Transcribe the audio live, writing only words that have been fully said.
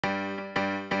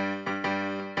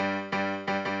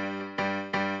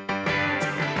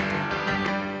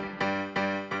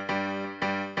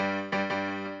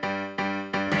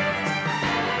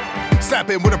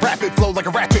snapping with a rapid flow like a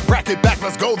ratchet bracket back.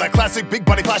 Let's go, that classic big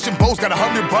body flashing bows. Got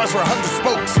 100 bars for 100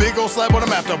 spokes. Big ol' slab when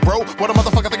I'm after, bro. What a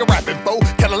motherfucker think of rapping, foe.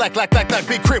 Cadillac, that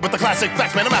big crib with the classic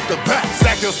facts, man, I'm after that.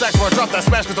 Stack your stacks before I drop that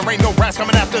smash, cause there ain't no brass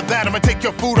coming after that. I'ma take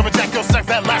your food, I'ma jack your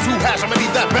stacks, that last who hash, I'ma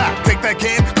need that back. Take that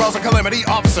can, cause a calamity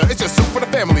officer. It's just soup for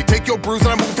the family. Take your bruise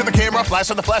and I move to the camera.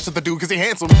 Flash of the dude, cause he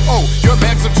handsome. Oh, your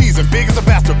mag's of cheese and big as a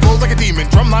bastard. Flow like a demon.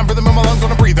 Drumline rhythm in my lungs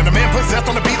when I'm breathing. A man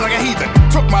possessed on the beat like a heathen.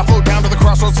 Took my flow down to the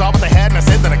crossroads, saw what they had, and I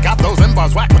said that I got those.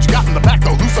 M-bars whack, what you got in the back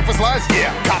though? Lucifer's lies?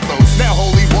 Yeah, caught those. Now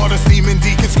holy water steaming,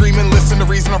 deacon screaming. Listen, the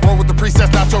reason I roll with the priestess,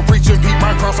 not your preaching. Beat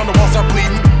my cross on the wall, start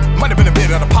bleeding. Might have been a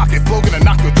bit out of pocket. Flow gonna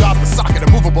knock your jaw to the socket. A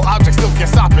movable object still can't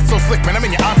stop it. So slick, man, I'm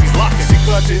in your auntie's locket. She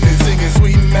clutching and singing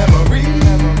sweet memories.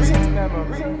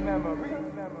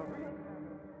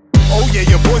 Oh yeah,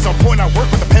 your boy's on point. I work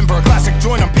with a pen for a classic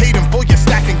joint. I'm paid in full, you're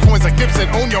stacking coins like Gibson.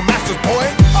 Own your master's boy.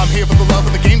 I'm here for the love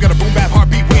of the game. Got a boom bap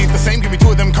heartbeat, we ain't the same. Give me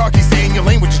two of them car keys, stay in your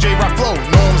lane with your J-Rock flow.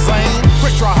 Know what I'm saying?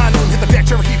 Quick draw, high noon, hit the deck,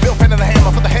 Cherokee Bill, fan of the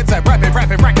hammer for the heads. I rap it,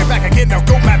 rack it back again. Now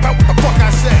go map out what the fuck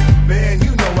I said. Man,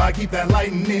 you know I keep that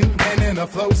lightning and in a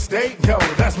flow state. Yo,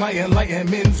 that's my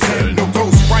enlightenment. No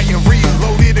ghost writing,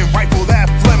 reloaded and rifle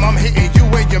that phlegm. I'm hitting you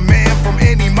and your man from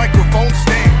any microphone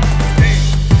stand.